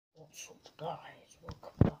What's up guys,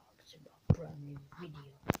 welcome back to my brand new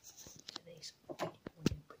video. Today's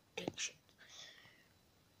winning predictions.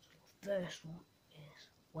 So the first one is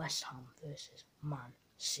West Ham versus Man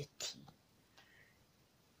City.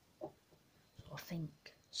 So I think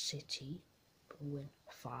City will win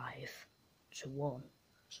 5-1.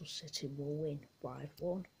 So City will win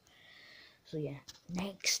 5-1. So yeah,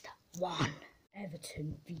 next one,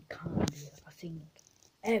 Everton v Cardiff. I think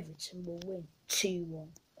Everton will win 2-1.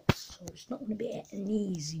 So it's not going to be an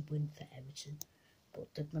easy win for Everton,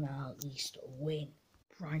 but they're going to at least win.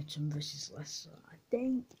 Brighton versus Leicester. I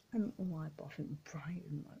don't know why, but I think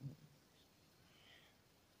Brighton might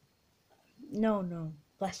win. No,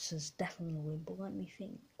 Leicester's definitely going to win, but let me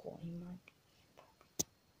think what he might.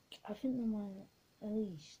 I think they might at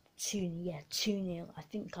least 2-0. I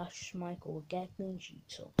think Cash Michael will get clean sheet,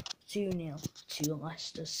 so 2-0 to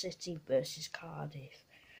Leicester City versus Cardiff.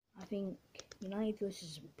 I think United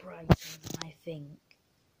versus Brighton, I think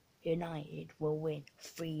United will win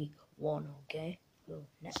 3-1, okay? So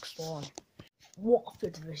next one,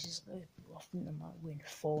 Watford versus Liverpool. I think they might win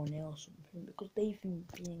 4-0 or something because they've been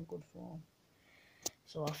in good form.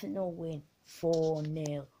 So I think they'll win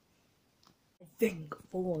 4-0. I think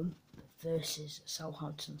Fulham versus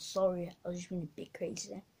Southampton. Sorry, I was just being a bit crazy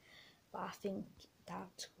there. But I think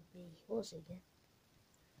that will be, what was it again?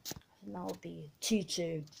 I think that will be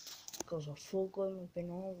 2-2. Because of Fulham have been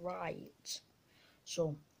alright.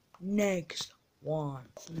 So next one,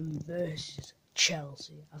 versus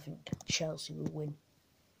Chelsea. I think Chelsea will win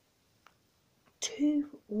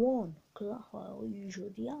 2-1 because that's how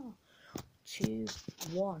usually they are.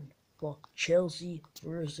 2-1 for Chelsea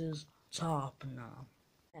versus Tottenham.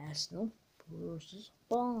 Arsenal versus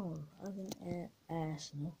Bournemouth. I think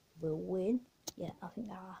Arsenal will win. Yeah, I think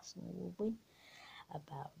Arsenal will win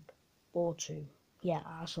about 4-2. Yeah,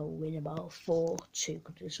 Arsenal win about 4-2.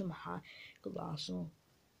 Could do some high. Because Arsenal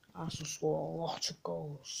score a lot of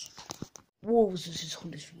goals. Wolves versus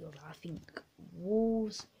Huddersfield. I think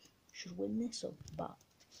Wolves should win this up, but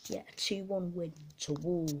yeah, 2-1 win to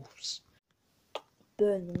Wolves.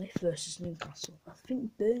 Burnley versus Newcastle. I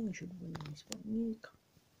think Burnley should win this, but Newcastle.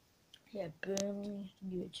 Yeah, Burnley,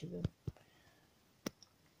 give it to them.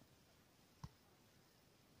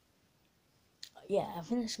 Yeah, I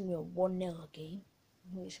think it's gonna be a 1-0 game.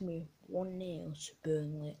 I think it's going to be 1-0 to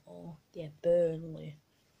Burnley, or yeah, Burnley.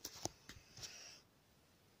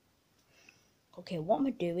 Okay, what am I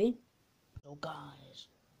doing? So guys,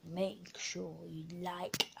 make sure you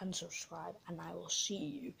like and subscribe, and I will see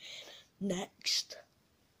you next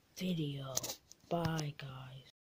video. Bye guys.